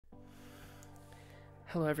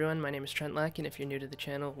Hello everyone, my name is Trent Lack, and if you're new to the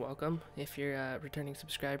channel, welcome. If you're a returning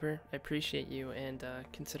subscriber, I appreciate you, and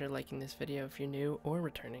consider liking this video if you're new or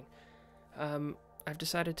returning. I've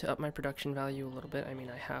decided to up my production value a little bit. I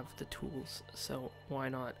mean, I have the tools, so why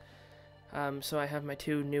not? So I have my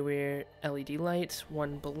two newer LED lights,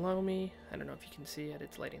 one below me, I don't know if you can see it,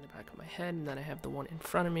 it's lighting the back of my head, and then I have the one in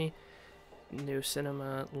front of me, new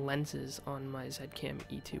cinema lenses on my Zcam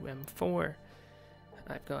E2-M4.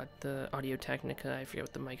 I've got the Audio-Technica, I forget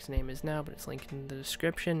what the mic's name is now, but it's linked in the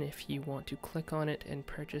description if you want to click on it and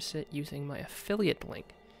purchase it using my affiliate link.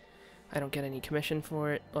 I don't get any commission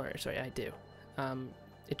for it, or sorry, I do.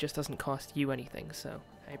 It just doesn't cost you anything, so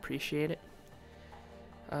I appreciate it.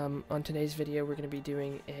 On today's video, we're going to be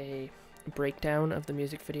doing a breakdown of the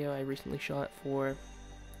music video I recently shot for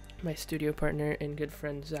my studio partner and good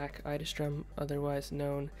friend Zach Idestrom, otherwise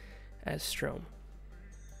known as Strom.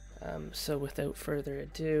 So without further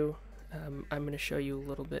ado, I'm going to show you a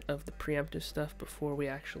little bit of the preemptive stuff before we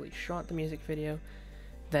actually shot the music video.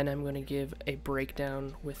 Then I'm going to give a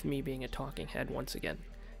breakdown with me being a talking head once again.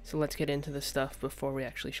 So let's get into the stuff before we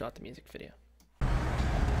actually shot the music video.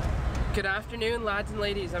 Good afternoon, lads and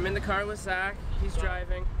ladies. I'm in the car with Zach. He's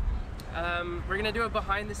driving. We're going to do a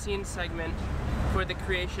behind the scenes segment for the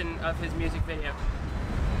creation of his music video.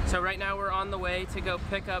 So right now we're on the way to go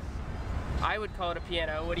pick up, I would call it a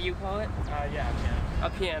piano. What do you call it? Yeah, a piano. A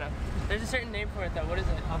piano. There's a certain name for it though. What is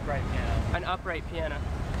it? Upright piano. An upright piano.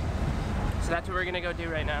 So that's what we're gonna go do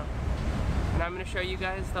right now. And I'm gonna show you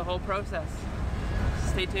guys the whole process.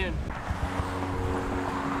 Stay tuned.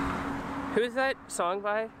 Who's that song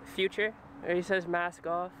by? Future? Or he says mask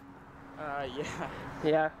off? Yeah.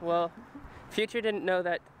 Yeah, well, Future didn't know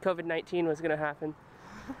that COVID-19 was gonna happen.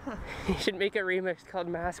 He should make a remix called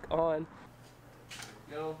Mask On.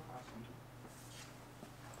 Go.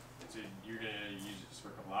 So you're gonna use this for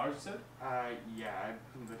a couple hours, you said? Yeah,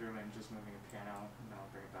 I'm literally just moving a piano, and then I'll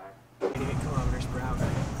bring it back. 88 kilometers per hour.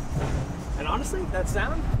 And honestly, that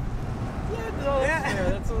sound? Yeah,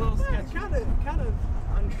 that's a little sketchy. Kind of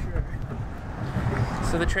unsure.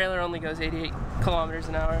 So the trailer only goes 88 kilometers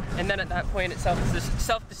an hour, and then at that point it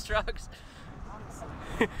self-destructs.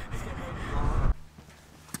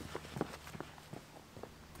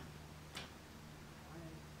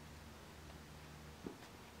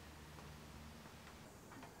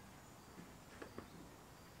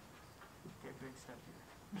 Big step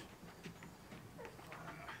here.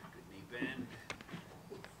 Good knee bend.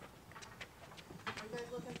 Are you guys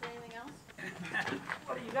looking for anything else?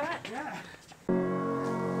 What do you got? Yeah.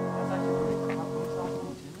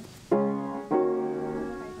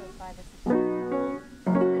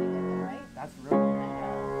 That's really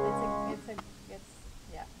good.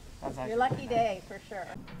 Yeah. That's Your lucky day for sure.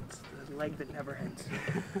 It's the leg that never ends. There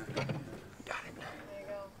you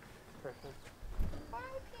go. Perfect. Bye,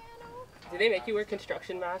 piano. Do they make you wear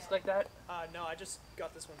construction masks like that? No, I just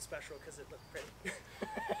got this one special because it looked pretty.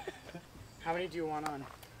 How many do you want on?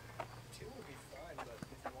 2 would be fine, but if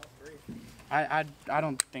you want 3. I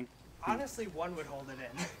don't think. Honestly, 1 would hold it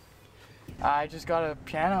in. I just got a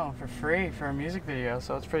piano for free for a music video,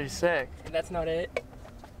 so it's pretty sick. And that's not it?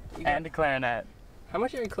 And a clarinet. How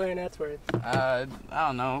much are your clarinets worth? I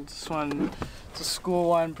don't know. This one, it's a school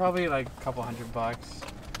one, probably like a couple $100.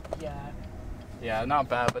 Yeah. Yeah, not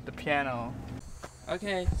bad, but the piano.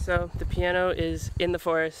 Okay, so the piano is in the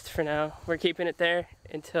forest for now. We're keeping it there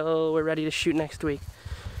until we're ready to shoot next week.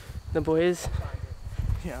 The boys.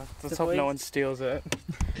 Yeah, let's hope no one steals it.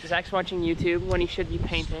 Zach's watching YouTube when he should be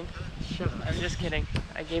painting. I'm just kidding.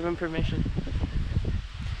 I gave him permission.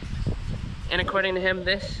 And according to him,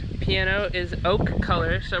 this piano is oak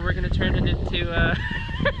color, so we're gonna turn it into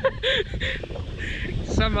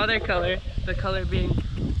some other color. The color being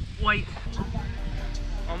white.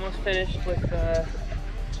 Almost finished with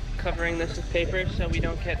covering this with paper so we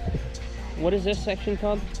don't get. What is this section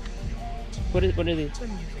called? What are these?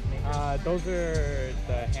 Those are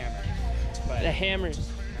the hammers. But, The hammers.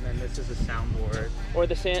 and then this is a soundboard. Or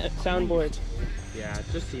the soundboard. Yeah,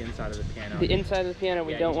 just the inside of the piano. The inside of the piano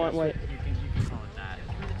we don't want white. You can call it that.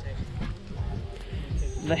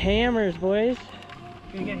 The hammers, boys.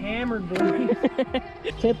 You're gonna get hammered, boys.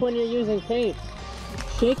 Tip when you're using paint.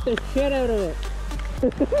 Shake the shit out of it.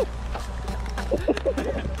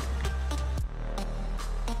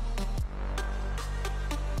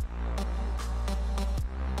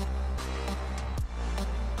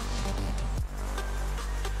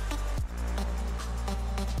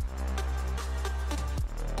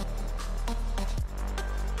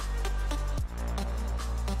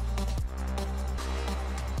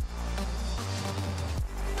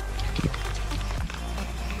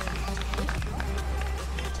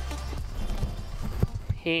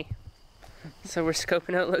 Hey. So we're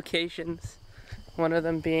scoping out locations. One of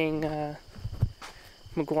them being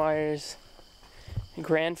McGuire's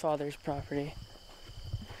grandfather's property.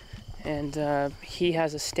 And he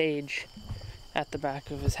has a stage at the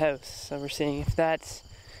back of his house. So we're seeing if that's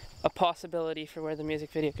a possibility for where the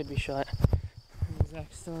music video could be shot. And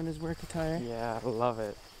Zach's still in his work attire. Yeah, I love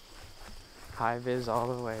it. High vis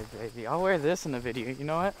all the way, baby. I'll wear this in the video, you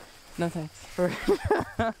know what? No thanks.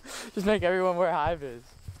 Just make everyone wear high vis.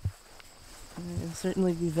 It'll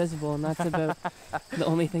certainly be visible, and that's about the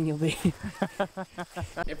only thing you'll be.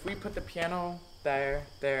 If we put the piano there,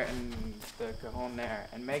 and the cajon there,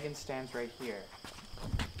 and Megan stands right here,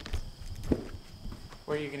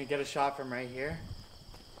 where are you gonna get a shot from right here?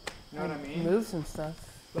 You know what I mean? Move some stuff.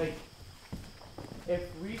 Like, if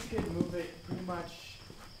we could move it pretty much,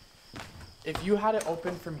 if you had it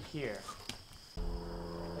open from here,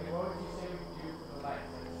 like what would you say we do for the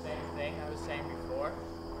lights? Like the same thing I was saying before?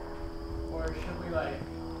 Or should we like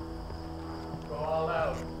go all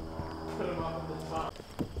out, put them up at the top?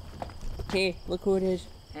 Hey, look who it is.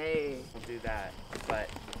 Hey, we'll do that. But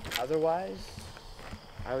otherwise,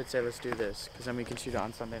 I would say let's do this, because then we can shoot it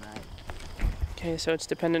on Sunday night. Okay, so it's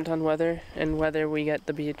dependent on weather and whether we get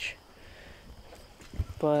the beach.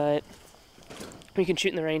 But we can shoot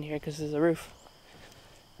in the rain here because there's a roof.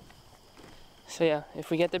 So yeah, if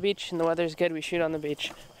we get the beach and the weather's good, we shoot on the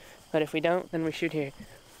beach. But if we don't, then we shoot here.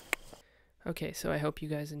 Okay, so I hope you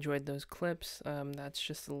guys enjoyed those clips. That's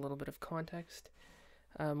just a little bit of context.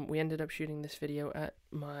 We ended up shooting this video at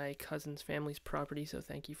my cousin's family's property, so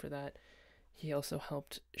thank you for that. He also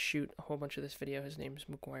helped shoot a whole bunch of this video. His name is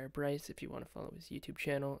McGuire Bryce, if you want to follow his YouTube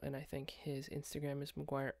channel, and I think his Instagram is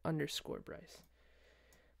McGuire_Bryce.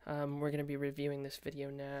 We're going to be reviewing this video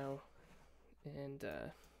now, and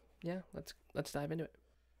yeah, let's dive into it.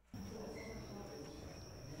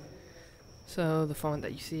 So the font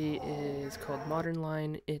that you see is called Modern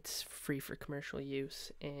Line. It's free for commercial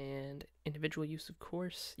use and individual use, of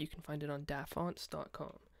course. You can find it on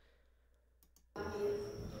dafonts.com.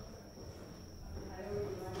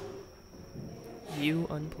 View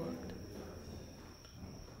Unplugged.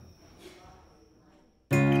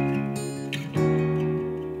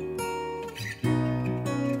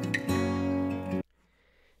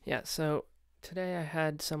 Yeah, so today I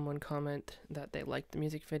had someone comment that they liked the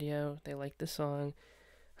music video, they liked the song,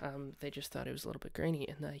 they just thought it was a little bit grainy,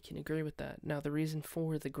 and I can agree with that. Now the reason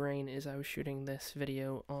for the grain is I was shooting this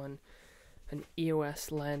video on an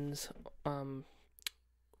EOS lens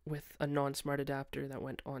with a non-smart adapter that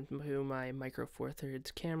went onto my Micro Four Thirds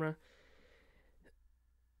camera.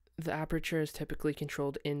 The aperture is typically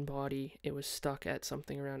controlled in body. It was stuck at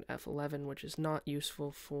something around f11, which is not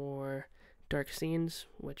useful for dark scenes,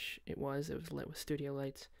 which it was lit with studio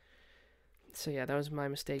lights. So yeah, that was my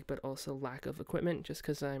mistake, but also lack of equipment, just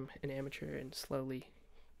because I'm an amateur and slowly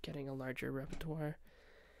getting a larger repertoire.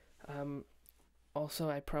 Also,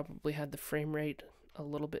 I probably had the frame rate a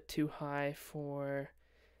little bit too high for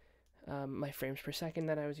my frames per second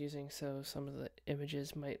that I was using, so some of the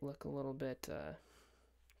images might look a little bit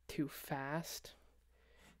too fast,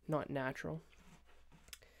 not natural.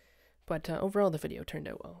 But overall, the video turned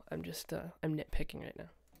out well. I'm nitpicking right now.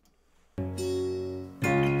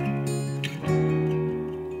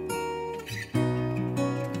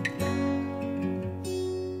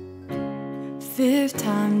 Fifth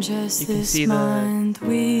time just this month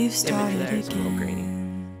we've started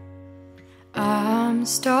again. I'm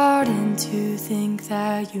starting to think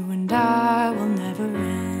that you and I will never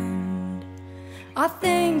end. I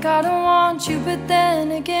think I don't want you, but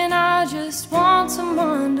then again I just want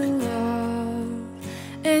someone to love.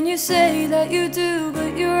 And you say that you do,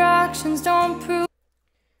 but your actions don't prove.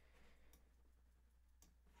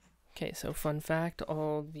 Okay, so fun fact,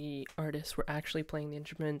 all the artists were actually playing the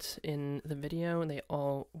instruments in the video, and they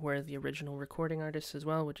all were the original recording artists as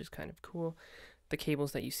well, which is kind of cool. The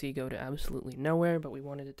cables that you see go to absolutely nowhere, but we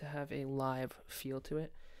wanted it to have a live feel to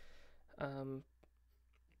it.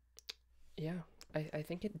 Yeah, I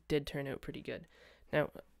think it did turn out pretty good. Now,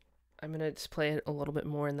 I'm going to display it a little bit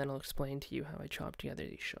more, and then I'll explain to you how I chopped together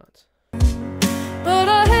these shots. But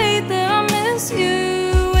I hate that I miss you,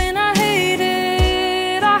 and I hate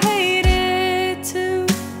it too.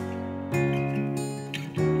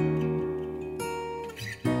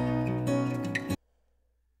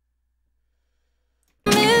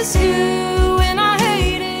 Miss you, and I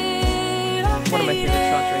hate it. One of my favorite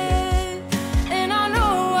shots right here. And I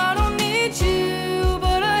know I don't need you,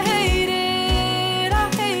 but I hate it. I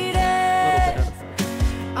hate it.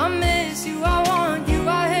 I miss you, I want you,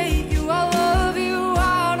 I hate you, I love you,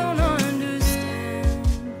 I don't understand.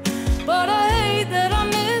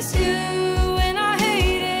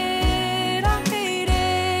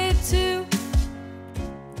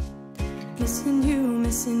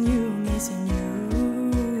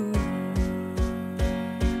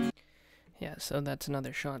 Also, that's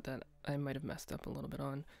another shot that I might have messed up a little bit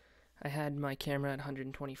on. I had my camera at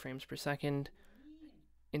 120 frames per second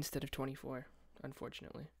instead of 24,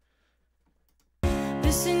 unfortunately.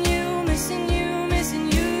 Missing you, missing you,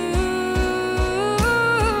 missing you.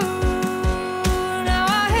 Now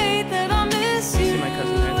I hate that I miss you. My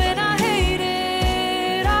cousin there, and I hate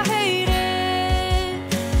it, I hate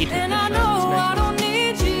it. He took And the I shot, know it's I nice. don't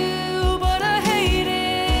need you, but I hate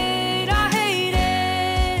it, I hate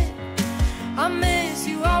it. I miss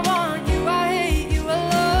you, I want you, I hate you, I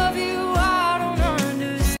love you, I don't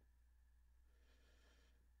understand.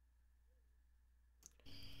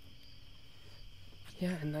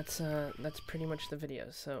 Yeah, and that's pretty much the video.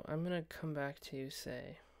 So I'm gonna come back to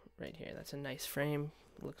say right here, that's a nice frame,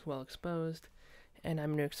 looks well exposed, and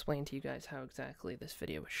I'm gonna explain to you guys how exactly this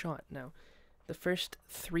video was shot. Now, the first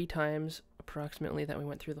 3 times approximately that we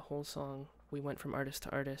went through the whole song, we went from artist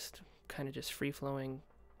to artist, kind of just free flowing,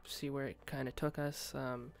 see where it kind of took us.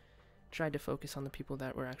 Tried to focus on the people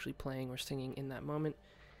that were actually playing or singing in that moment.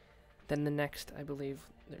 Then the next, I believe,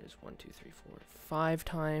 there's 1, 2, 3, 4, 5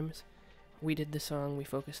 times we did the song, we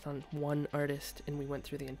focused on one artist, and we went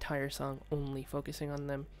through the entire song only focusing on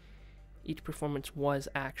them. Each performance was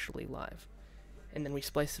actually live. And then we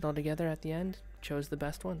spliced it all together at the end, chose the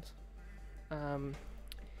best ones.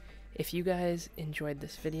 If you guys enjoyed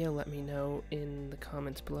this video, let me know in the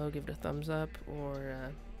comments below, give it a thumbs up, or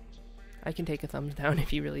I can take a thumbs down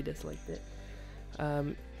if you really disliked it.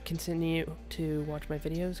 Continue to watch my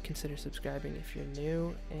videos, consider subscribing if you're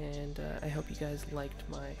new, and I hope you guys liked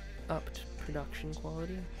my upped production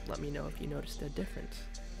quality. Let me know if you noticed a difference.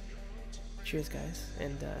 Cheers guys,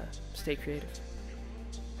 and stay creative.